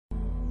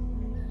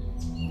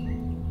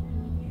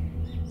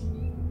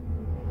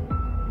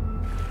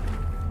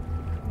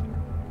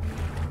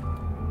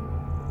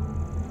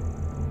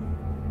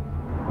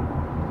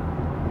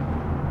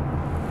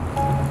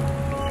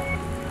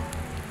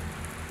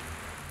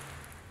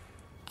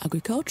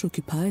Agriculture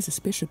occupies a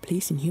special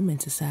place in human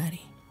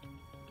society.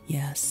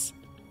 Yes,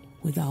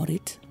 without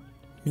it,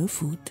 no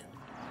food.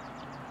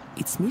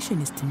 Its mission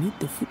is to meet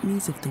the food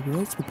needs of the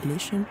world's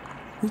population,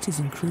 which is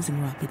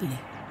increasing rapidly.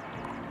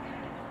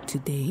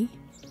 Today,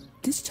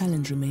 this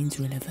challenge remains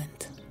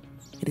relevant.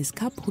 It is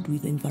coupled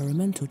with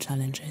environmental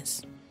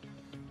challenges.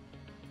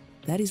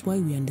 That is why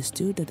we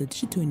understood that the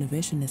digital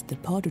innovation has the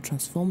power to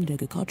transform the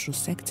agricultural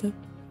sector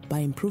by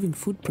improving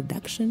food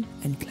production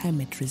and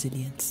climate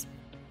resilience.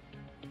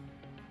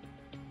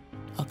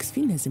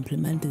 Auxfin has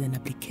implemented an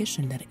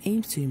application that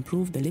aims to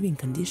improve the living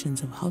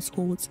conditions of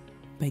households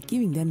by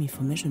giving them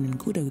information on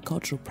good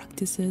agricultural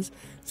practices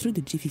through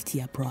the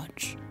G50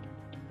 approach.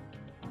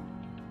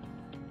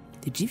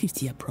 The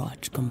G50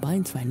 approach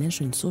combines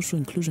financial and social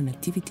inclusion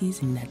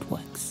activities in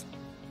networks.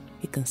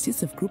 It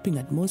consists of grouping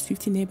at most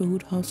 50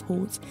 neighborhood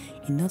households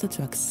in order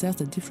to access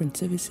the different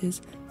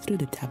services through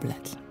the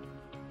tablet.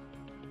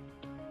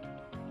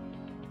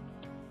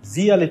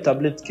 Via les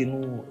tablettes que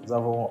nous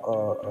avons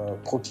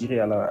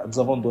nous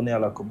avons données à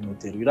la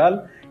communauté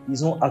rurale,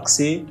 ils ont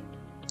accès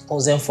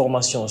aux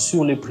informations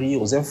sur les prix,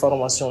 aux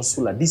informations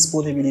sur la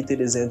disponibilité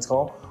des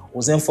intrants,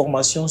 aux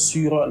informations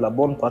sur la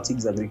bonne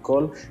pratique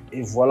agricole.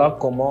 Et voilà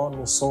comment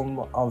nous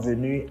sommes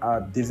venus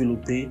à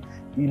développer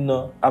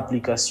une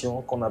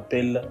application qu'on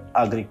appelle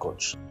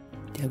AgriCoach.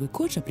 The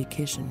AgriCoach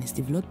application is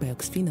developed by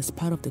Auxfin as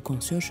part of the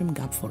consortium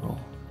Gap for All.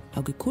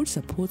 AgriCoach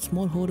supports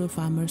smallholder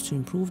farmers to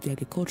improve their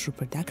agricultural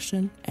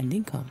production and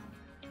income.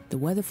 The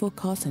weather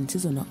forecast and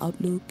seasonal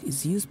outlook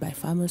is used by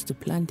farmers to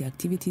plan their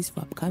activities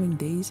for upcoming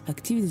days,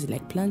 activities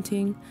like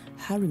planting,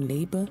 hiring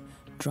labor,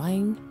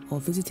 drying, or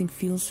visiting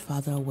fields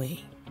farther away.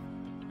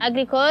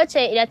 AgriCoach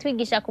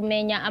iratwigisha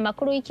kumenya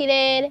amakuru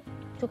y'ikirere,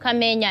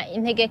 tukamenya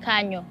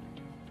integekanyo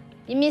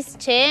y'imisi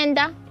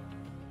 9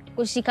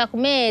 gushika ku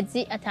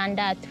mezi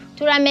 6.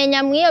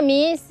 Turamenya mw'iyo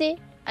misi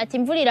ati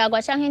imvura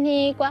iragwa canke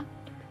ntigwa,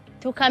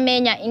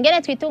 tukamenya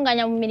ingene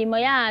twitunganya mu mirimo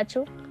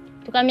yacu,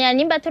 tukamenya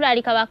nimba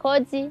turarika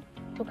abakozi,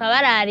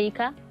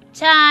 tukabararika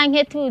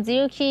canke tuzi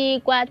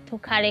yukigwa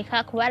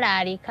tukareka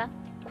kubararika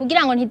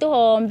kugira ngo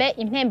ntiduhombe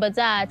impembo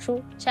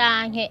zacu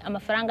canke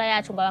amafaranga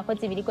yacu ngo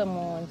abakozi birigwe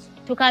mu nzu.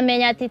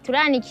 Tukamenya ati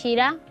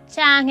turanikira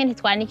canke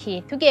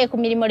ntitwanikira. Tugiye ku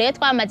mirimo rero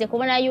twamaze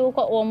kubona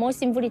yuko uwo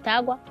munsi imvura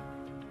itagwa,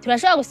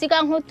 turashobora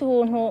gusiga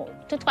nk'utuntu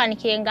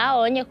tutwanikiye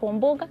ngahonye ku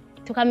mbuga,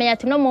 tukamenya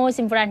ati no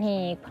munsi imvura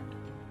ntigwa.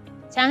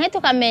 Canke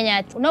tukamenya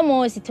ati no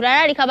munsi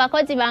turararika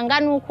abakozi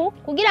bangana uku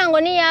kugira ngo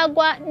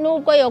niyagwa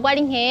nubwo yogwa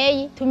ari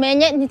nkeyi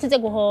tumenye ntituze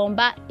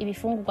guhomba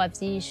ibifungurwa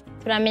vyinshi.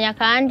 Turamenya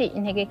kandi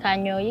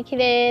integekanyo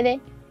y'ikirere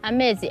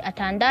amezi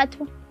 6,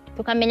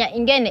 tukamenya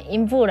ingene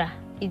imvura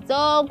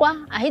izogwa,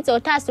 aho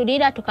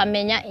izotasurira,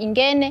 tukamenya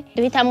ingene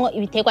duhitamwo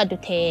ibiterwa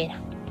dutera.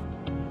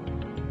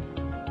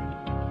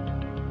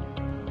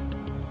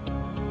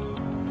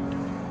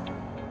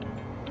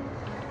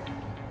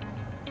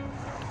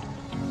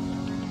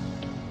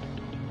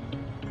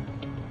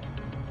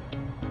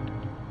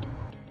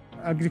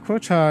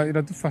 AgriCoach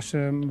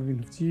iradufasha mu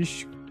bintu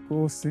byinshi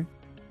rwose.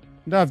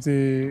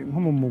 Ndavye nko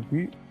mu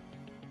mugwi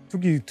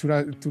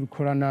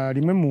tukorana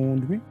rimwe mu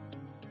ndwi,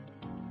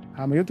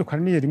 hama iyo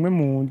dukoraniye rimwe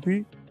mu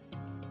ndwi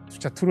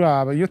tuca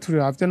turaba, iyo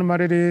turavye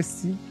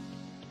n'amareresi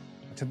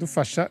aca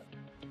dufasha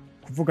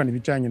kuvugana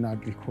ibijanye na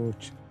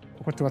AgriCoach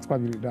kuko tuba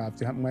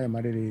twabiravye hamwe aya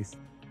mareresi.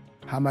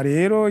 Hama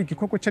rero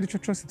igikorwa cari cyo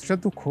cyose tuca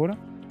dukora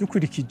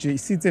dukurikije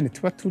isizene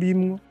tuba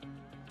turimwo,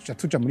 tuca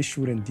tuja muri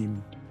shure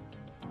ndimo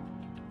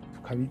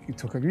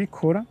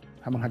tukabikora,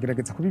 hama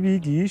nkagerageza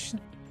kubibigisha,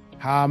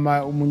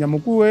 hama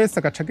umunyamugwi wese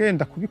agaca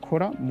agenda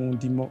kubikora mu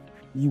ndimo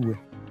iwe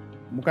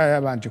muga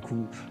yabanje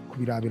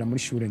kubirabira muri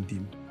shure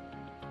ndimo.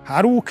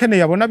 Hari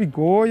ukeneye abona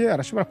bigoye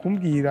arashobora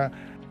kumbwira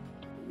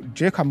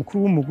jeka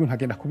mukuru w'umugwi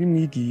nkagenda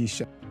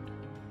kubimwigisha.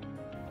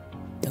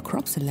 The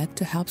crop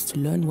selector helps to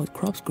learn what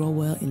crops grow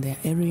well in their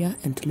area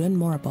and to learn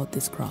more about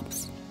these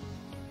crops.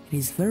 It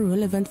is very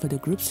relevant for the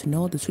groups to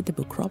know the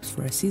suitable crops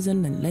for a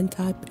season and land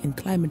type and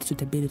climate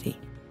suitability.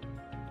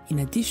 In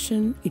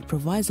addition, it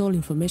provides all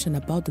information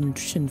about the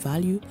nutrition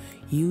value,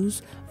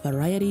 use,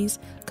 varieties,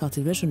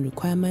 cultivation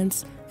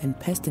requirements, and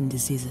pests and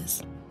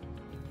diseases.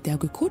 The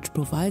AgriCoach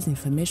provides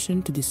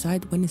information to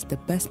decide when is the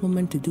best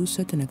moment to do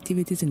certain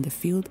activities in the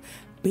field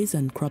based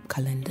on crop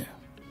calendar.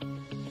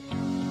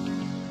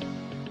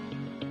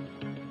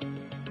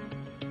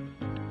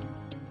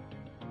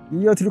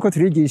 Iyo turiko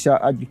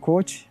turigisha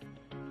AgriCoach,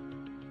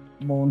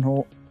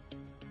 umuntu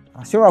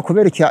ashobora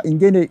kubereka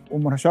ingene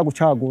umuntu ashobora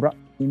gucagura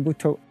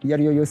imbuto iyo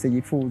ari yo yose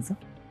yifuza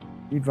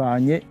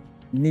bivanye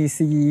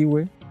n'isi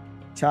yiwe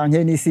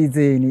canke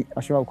n'isizeni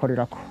ashobora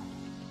gukorerako.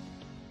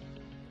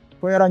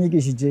 Ko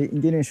yaranyigishije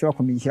ingene nshobora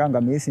kumenya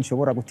ikirangamisi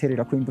nshobora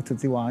guterera ko imbuto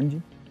ziwanje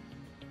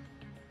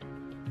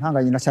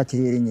ntanganye na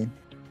cakirere nyene.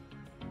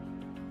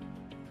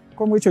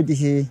 Ko muri ico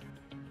gihe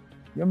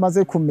iyo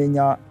maze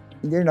kumenya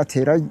ingene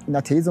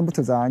nateye izo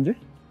mbuto zanje,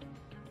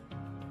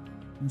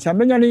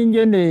 ncamenya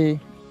n'ingene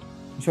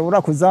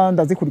nshobora kuza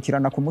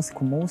ndazikurikirana ku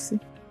munsi,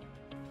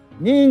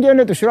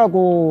 n'ingene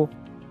dushobora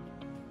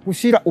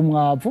gushira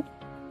umwavu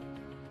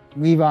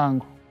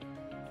mw'ibango.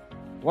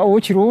 waba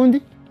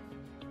uw'ikirundi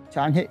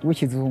canke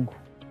uw'ikizungu.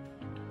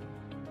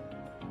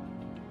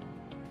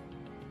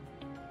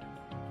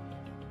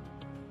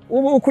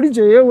 Ubu kuri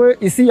jewe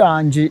isi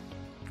yanje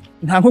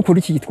nta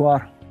nkukuri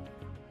kiyitwara.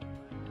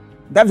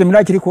 Ndavye muri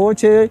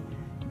AgriCoach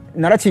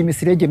naraciye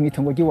imisirege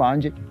mw'itongo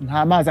ry'iwanje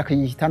nta mazi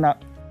akayihitana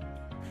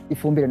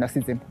ifumbire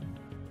nasizemo.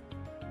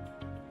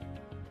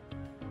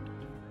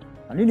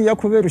 Hanini ya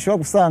kubera ushobora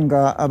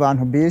gusanga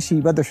abantu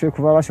benshi badashoboye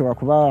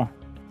kuba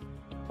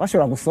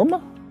bashobora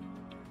gusoma.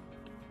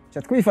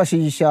 Cha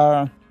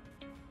twifashisha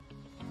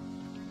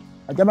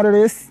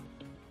amareresi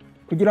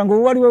kugira ngo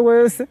uwo ari we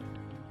wese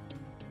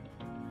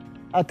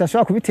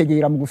atashobora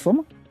kubitegera mu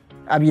gusoma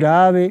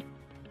abirabe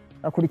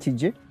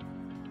akurikije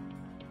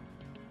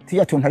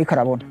tiya tuntu ariko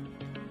arabona.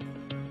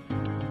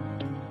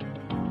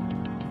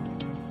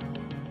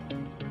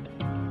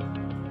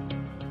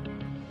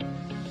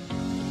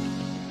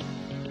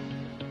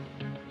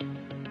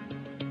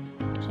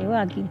 Jewe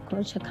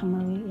AgriCoach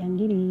akamaro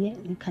yangiriye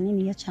ni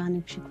kaniniya cyane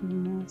gushika uyu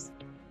munsi.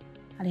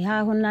 Hari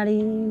haho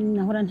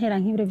nahora ntera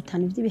nk'ibiro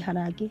 5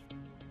 by'ibiharage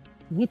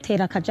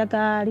nkitera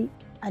akajagari,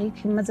 ariko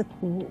imaze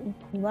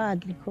kuba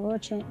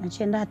AgriCoach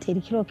naciye ndahatera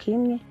ikiro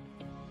kimwe.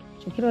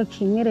 Ico kiro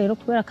kimwe rero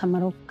kubera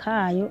akamaro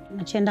kayo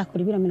naciye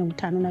ndakora ibiro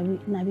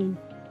 54.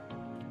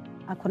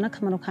 Ako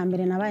n'akamaro ka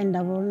mbere nabaye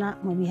ndabona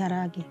mu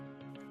biharage.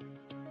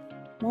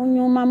 Mu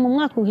nyuma mu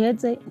mwaka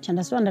uheze nca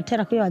ndasubira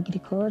ndatera kuri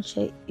AgriCoach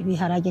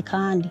ibiharage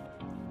kandi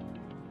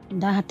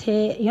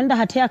iyo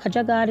ndahateye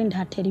akajagari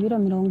ndahatera ibiro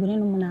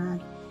 48.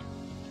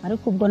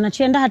 Ariko ubwo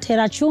naciye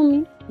ndahatera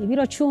 10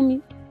 ibiro 10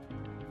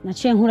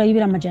 naciye nkura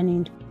y'ibiro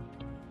 700.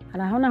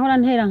 Hari aho nahora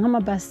ntera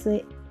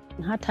nk'amabase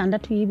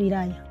nka6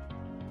 y'ibiraya.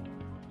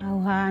 Aho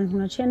hantu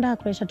naciye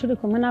ndahakoresha turi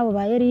kumwe nabo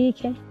ba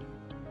Eric,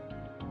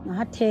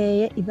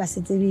 nahateye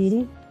ibase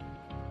 2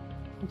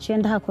 naciye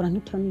ndahakora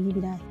nk'itoni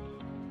y'ibiraya.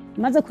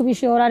 Maze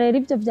kubishora rero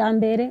ivyo vya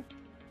mbere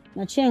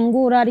naciye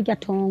ngura rya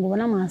tongo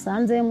ubona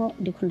mwasanzemo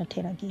ndiko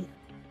ndateragira.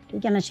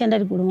 Irya naciye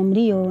ndarigura mu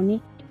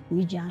miliyoni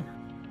 100.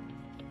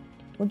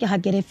 Burya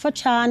hagera epfo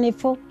cane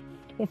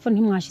epfo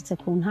ntimwashitse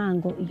ku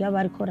ntango iyo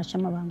bari ko raca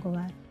amabango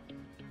bari.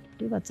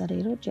 Bibaza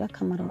rero je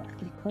akamaro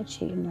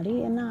AgriCoach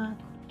imariye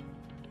nako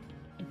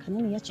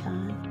kanini ya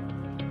cyane.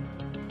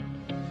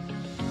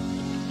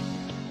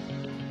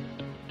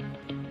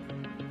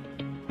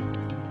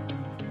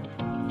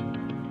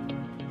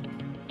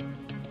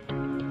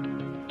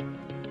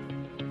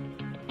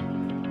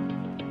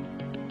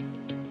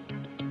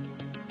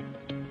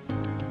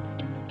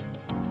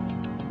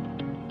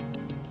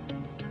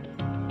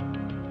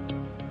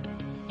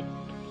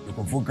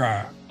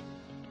 Kuvuga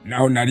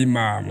naho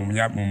narima mu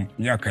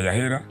myaka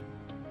yahera,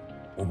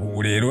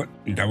 ubu rero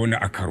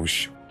ndabona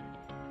akarusho.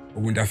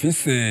 Ubu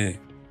ndafise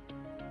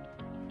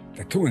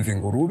ndatunze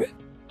ingurube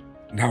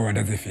ntawe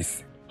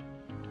ndazifise.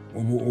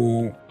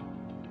 Ubu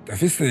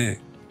ndafise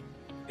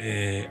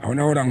aho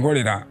nahora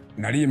nkorera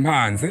nari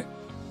impanze,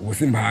 ubu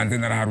simpanze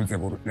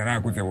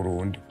naraguze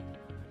Burundi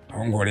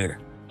aho nkorera.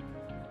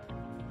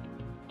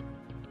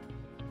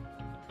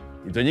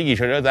 Izo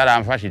nyigisho rero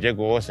zaramfashije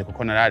gose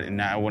kuko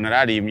ubu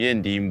nararimye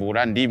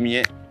ndimbura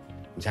ndimye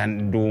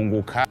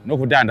ndunguka no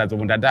kudandaza.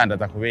 Ubu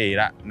ndadandaza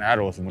kubera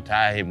nararose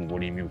umutahe mu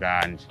burimi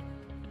bwanje.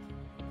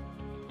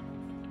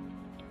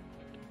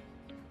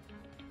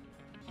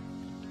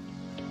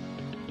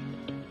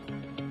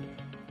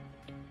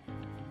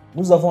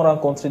 Nous avons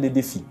rencontré des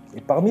défis.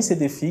 Et parmi ces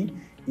défis,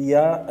 il y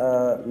a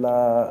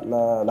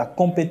la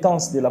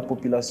compétence de la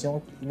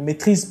population. Ils ne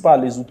maîtrisent pas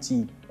les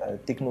outils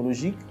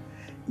technologiques.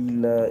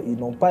 Ils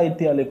n'ont pas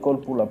été à l'école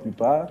pour la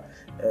plupart.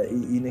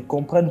 Ils ne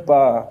comprennent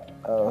pas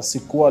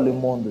c'est quoi le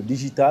monde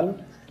digital.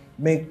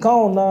 Mais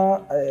quand on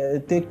a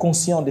été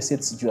conscient de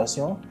cette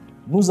situation,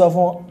 nous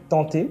avons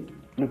tenté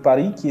le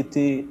pari qui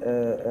était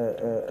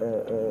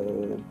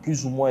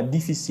plus ou moins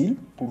difficile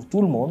pour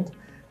tout le monde.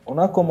 On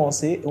a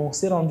commencé et on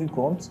s'est rendu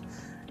compte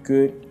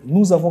que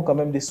nous avons quand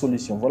même des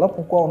solutions. Voilà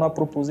pourquoi on a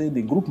proposé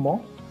des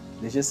groupements,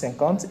 les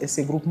G50, et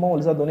ces groupements, on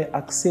les a donné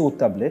accès aux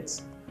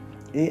tablettes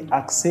et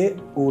accès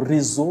au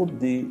réseau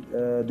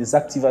des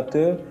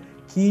activateurs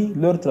qui,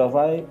 leur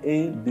travail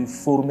est de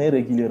former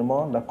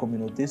régulièrement la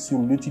communauté sur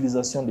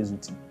l'utilisation des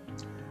outils.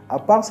 À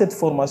part cette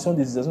formation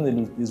d'utilisation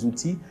des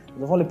outils,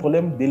 nous avons le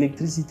problème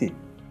d'électricité.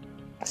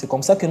 C'est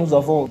comme ça que nous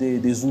avons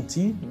des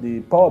outils, des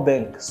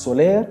powerbanks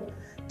solaires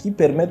qui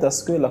permettent à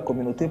ce que la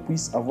communauté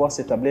puisse avoir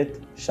ses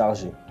tablettes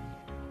chargées.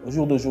 Au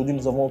jour d'aujourd'hui,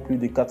 nous avons plus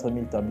de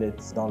 4000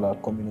 tablettes dans la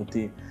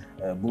communauté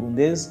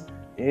burundaise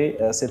et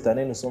cette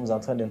année, nous sommes en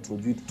train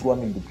d'introduire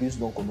 3000 de plus,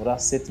 donc on aura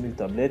 7000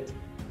 tablettes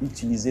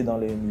utilisées dans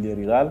les milieux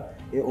ruraux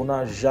et on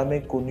n'a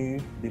jamais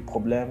connu des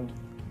problèmes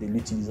de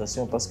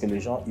l'utilisation parce que les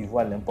gens y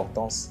voient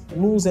l'importance.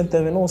 Nous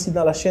intervenons aussi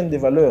dans la chaîne des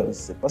valeurs,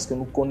 c'est parce que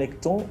nous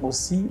connectons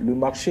aussi le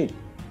marché,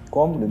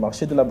 comme le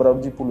marché de la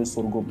Burundi pour le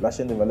sorgho, la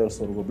chaîne des valeurs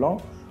sorgho blanc,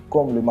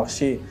 comme le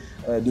marché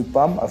de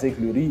PAM avec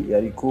le riz et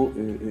haricots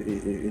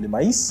et le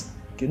maïs,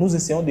 que nous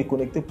essayons de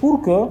connecter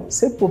pour que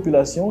cette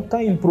population, quand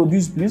ils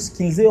produisent plus,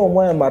 qu'ils aient au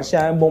moins un marché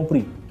à un bon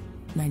prix.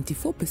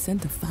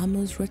 94% of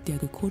farmers rate the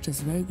AgriCoach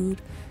as very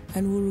good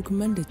and will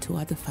recommend it to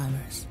other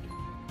farmers.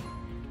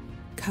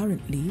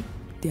 Currently,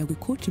 the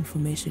AgriCoach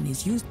information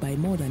is used by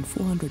more than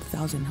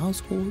 400,000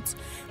 households,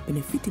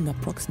 benefiting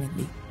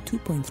approximately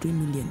 2.3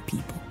 million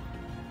people.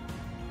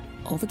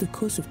 Over the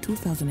course of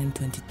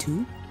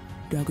 2022,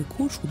 the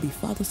AgriCoach will be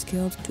further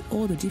scaled to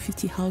all the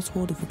G50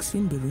 households of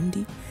Auxfin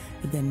Burundi,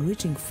 then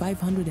reaching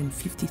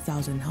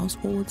 550,000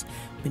 households,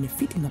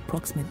 benefiting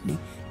approximately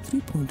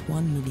 3.1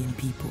 million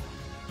people.